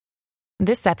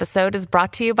This episode is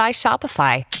brought to you by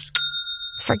Shopify.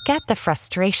 Forget the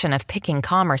frustration of picking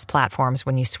commerce platforms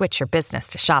when you switch your business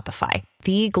to Shopify,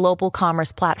 the global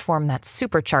commerce platform that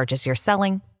supercharges your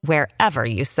selling wherever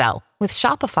you sell. With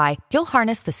Shopify, you'll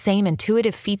harness the same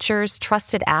intuitive features,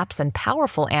 trusted apps, and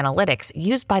powerful analytics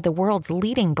used by the world's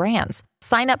leading brands.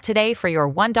 Sign up today for your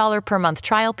 $1 per month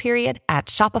trial period at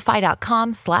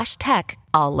shopify.com/tech,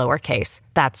 all lowercase.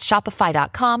 That's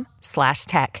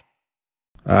shopify.com/tech.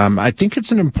 I think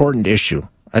it's an important issue.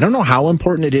 I don't know how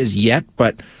important it is yet,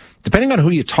 but depending on who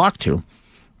you talk to,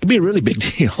 it'd be a really big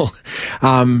deal.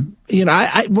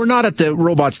 We're not at the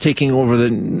robots taking over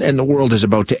and the world is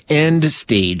about to end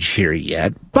stage here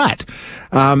yet, but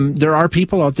there are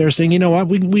people out there saying, you know what,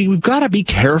 we've got to be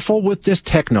careful with this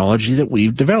technology that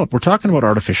we've developed. We're talking about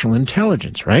artificial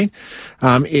intelligence, right?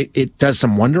 It does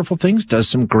some wonderful things, does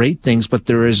some great things, but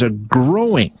there is a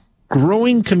growing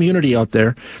community out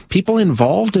there, people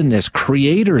involved in this,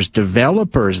 creators,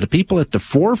 developers, the people at the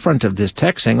forefront of this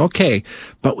tech saying, okay,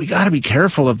 but we got to be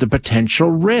careful of the potential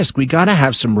risk. We got to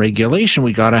have some regulation.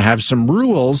 We got to have some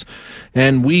rules,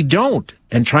 and we don't.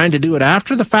 And trying to do it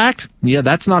after the fact,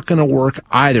 that's not going to work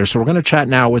either. So we're going to chat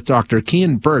now with Dr.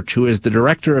 Cian Birch, who is the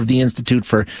director of the Institute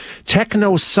for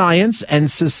Technoscience and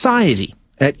Society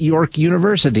at York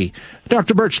University.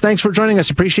 Dr. Birch, thanks for joining us.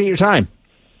 Appreciate your time.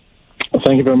 Well,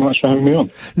 thank you very much for having me on.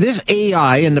 This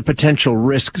AI and the potential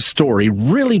risk story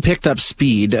really picked up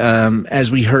speed as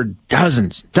we heard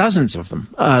dozens of them.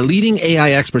 Leading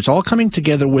AI experts all coming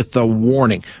together with a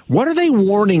warning. What are they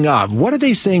warning of? What are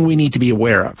they saying we need to be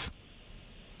aware of?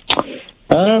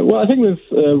 Well, I think there's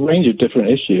a range of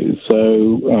different issues.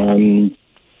 So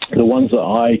the ones that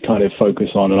I kind of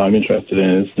focus on and I'm interested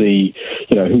in is who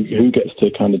gets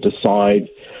to kind of decide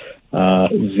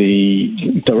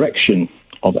the direction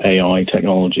of AI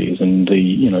technologies and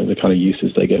the kind of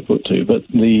uses they get put to. But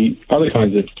the other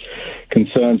kinds of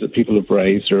concerns that people have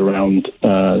raised are around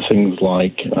things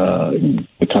like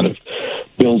the kind of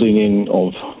building in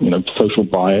of social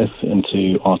bias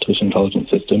into artificial intelligence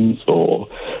systems, or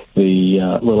the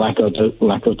lack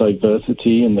of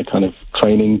diversity in the kind of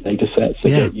training data sets that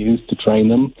get used to train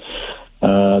them,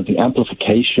 the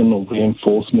amplification or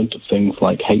reinforcement of things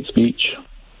like hate speech,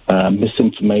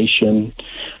 misinformation.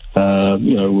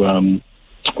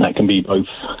 That can be both,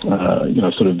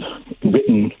 sort of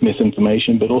written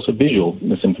misinformation, but also visual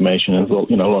misinformation. There's a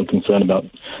lot of concern about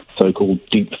so-called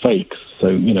deep fakes. So,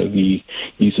 the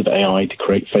use of AI to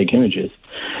create fake images.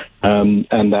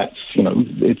 And that's,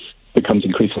 it becomes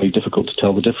increasingly difficult to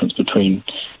tell the difference between,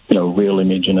 a real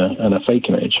image and a fake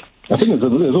image. I think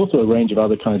there's also a range of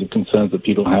other kinds of concerns that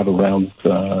people have around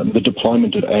the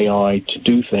deployment of AI to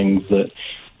do things that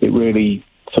it really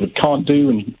sort of can't do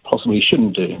and possibly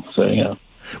shouldn't do. So,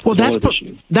 well, that's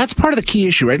part of the key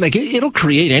issue, right? Like it'll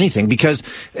create anything because,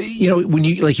 when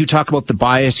you talk about the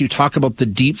bias, you talk about the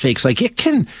deep fakes, like it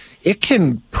can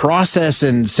process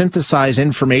and synthesize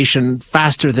information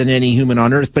faster than any human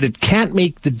on earth, but it can't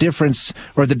make the difference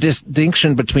or the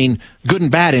distinction between good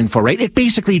and bad info, right? It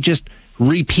basically just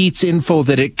repeats info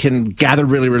that it can gather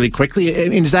really, really quickly. I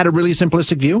mean, is that a really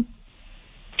simplistic view?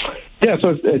 Yeah,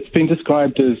 so it's been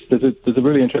described as there's a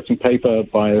really interesting paper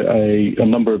by a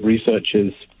number of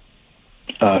researchers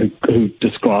who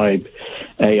describe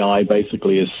AI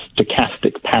basically as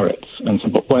stochastic parrots, and so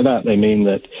by that they mean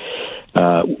that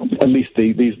at least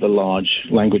these are the large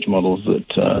language models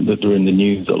that are in the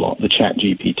news a lot, the Chat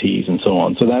GPTs and so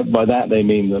on. So by that they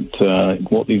mean that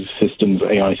what these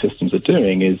AI systems are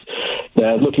doing is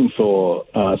they're looking for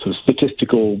sort of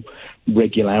statistical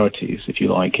regularities, if you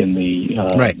like, in the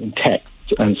in text,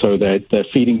 and so they're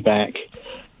feeding back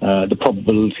the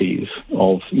probabilities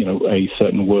of a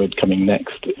certain word coming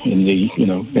next in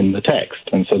the text,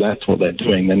 and so that's what they're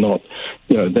doing. They're not,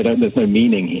 there's no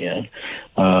meaning here.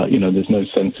 There's no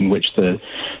sense in which the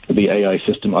AI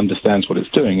system understands what it's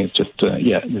doing. It's just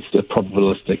it's a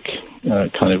probabilistic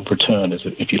kind of return,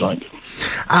 if you like.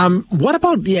 What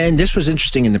about and this was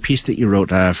interesting in the piece that you wrote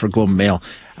for Globe and Mail.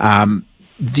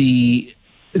 The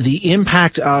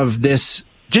impact of this,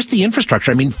 just the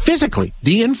infrastructure. I mean, physically,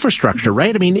 the infrastructure,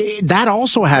 right? I mean, that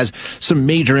also has some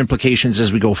major implications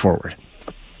as we go forward.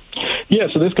 Yeah,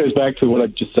 so this goes back to what I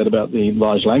just said about the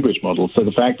large language models. So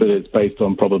the fact that it's based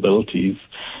on probabilities,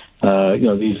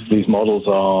 these models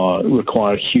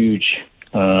require huge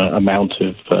amount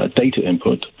of data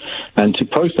input, and to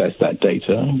process that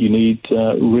data, you need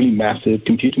really massive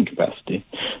computing capacity.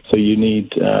 So you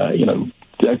need,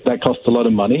 that costs a lot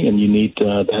of money, and you need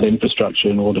that infrastructure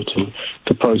in order to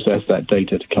process that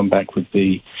data to come back with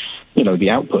the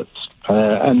outputs.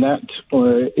 And that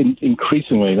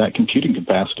increasingly, that computing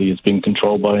capacity is being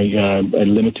controlled by a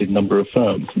limited number of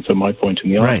firms. And so my point in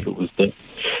the article was that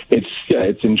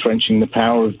it's entrenching the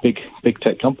power of big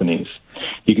tech companies.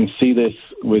 You can see this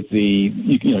with the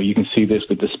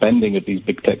spending of these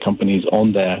big tech companies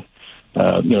on their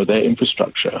their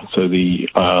infrastructure. So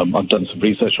I've done some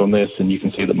research on this, and you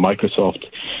can see that Microsoft,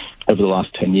 over the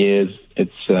last 10 years,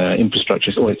 its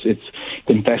infrastructure, or its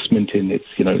investment in its,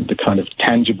 the kind of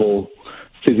tangible,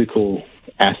 physical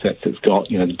assets it's got,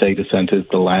 the data centers,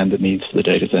 the land it needs for the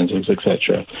data centers,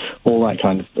 etc. All that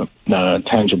kind of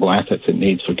tangible assets it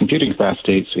needs for computing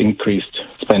capacity, it's increased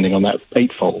spending on that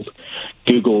eightfold.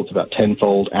 Google, it's about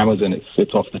tenfold. Amazon,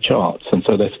 it's off the charts. And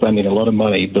so they're spending a lot of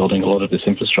money building a lot of this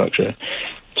infrastructure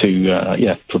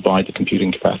to provide the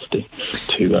computing capacity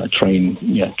to train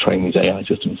these AI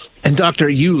systems. And Doctor,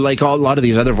 you, like a lot of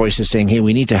these other voices, saying, hey,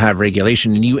 we need to have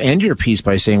regulation, and you end your piece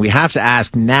by saying we have to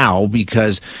act now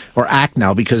because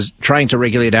trying to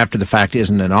regulate after the fact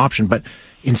isn't an option. But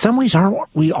in some ways, aren't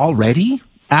we already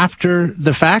after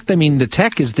the fact? I mean, the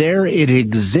tech is there, it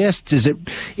exists. Is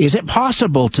it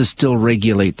possible to still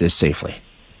regulate this safely?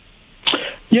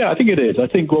 Yeah, I think it is. I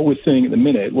think what we're seeing at the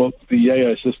minute, the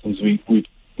AI systems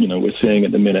we're seeing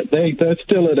at the minute, they're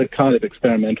still at a kind of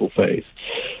experimental phase.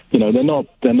 They're not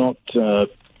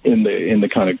in the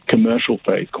kind of commercial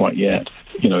phase quite yet.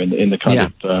 In the kind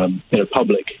of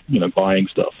public buying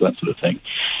stuff, that sort of thing.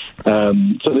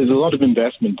 So there's a lot of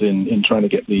investment in trying to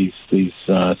get these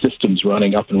systems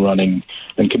up and running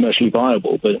and commercially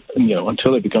viable. But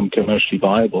until they become commercially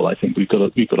viable, I think we've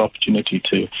got opportunity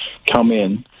to come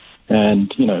in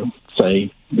and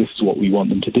say this is what we want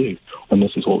them to do, and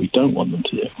this is what we don't want them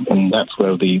to do, and that's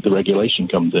where the regulation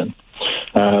comes in.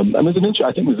 And there's an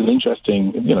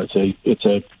interesting,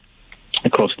 it's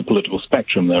across the political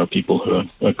spectrum. There are people who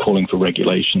are calling for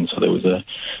regulation. So there was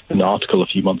an article a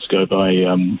few months ago by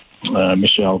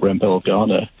Michelle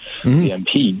Rempel-Garner, the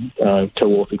MP,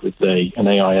 co-authored with an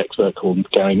AI expert called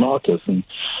Gary Marcus, and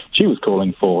she was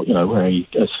calling for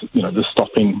the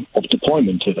stopping of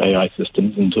deployment of AI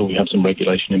systems until we have some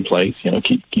regulation in place. You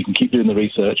can keep doing the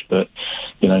research, but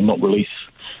not release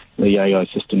the AI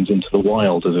systems into the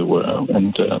wild, as it were,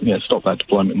 and stop that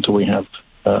deployment until we have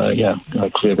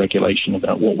clear regulation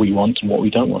about what we want and what we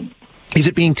don't want. Is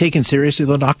it being taken seriously,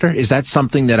 though, Doctor? Is that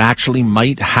something that actually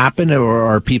might happen, or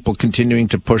are people continuing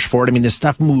to push forward? I mean, this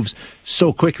stuff moves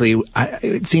so quickly.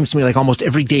 It seems to me like almost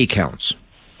every day counts.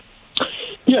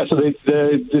 Yeah, so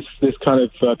this kind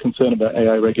of concern about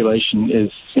AI regulation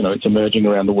is, it's emerging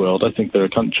around the world. I think there are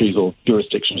countries or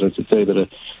jurisdictions, I should say, that are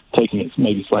taking it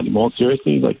maybe slightly more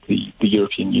seriously, like the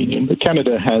European Union. But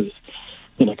Canada has,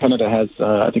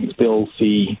 I think it's Bill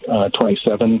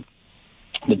C-27,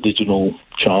 the Digital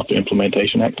Charter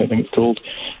Implementation Act, I think it's called,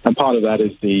 and part of that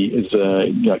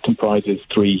comprises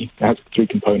three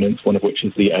components, one of which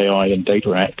is the AI and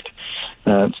Data Act.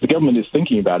 So the government is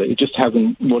thinking about it. It just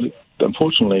hasn't.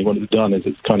 Unfortunately, what it's done is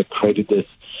it's kind of created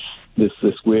this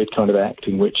weird kind of act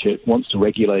in which it wants to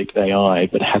regulate AI,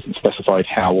 but it hasn't specified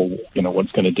how or what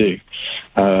it's going to do.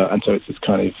 And so it's this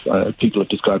kind of people have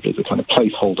described it as a kind of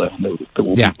placeholder that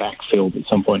will be backfilled at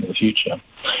some point in the future.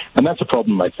 And that's a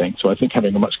problem, I think. So I think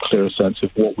having a much clearer sense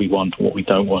of what we want and what we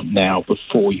don't want now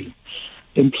before you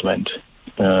implement,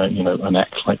 an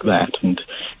act like that, and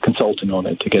consulting on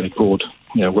it to get a broad,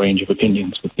 range of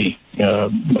opinions would be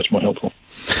much more helpful.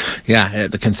 Yeah,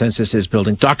 the consensus is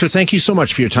building. Doctor, thank you so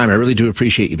much for your time. I really do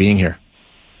appreciate you being here.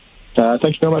 Thank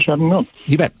you very much for having me on.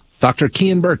 You bet. Dr.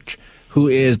 Cian Birch, who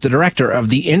is the director of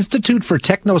the Institute for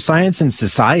Technoscience and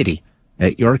Society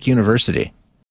at York University.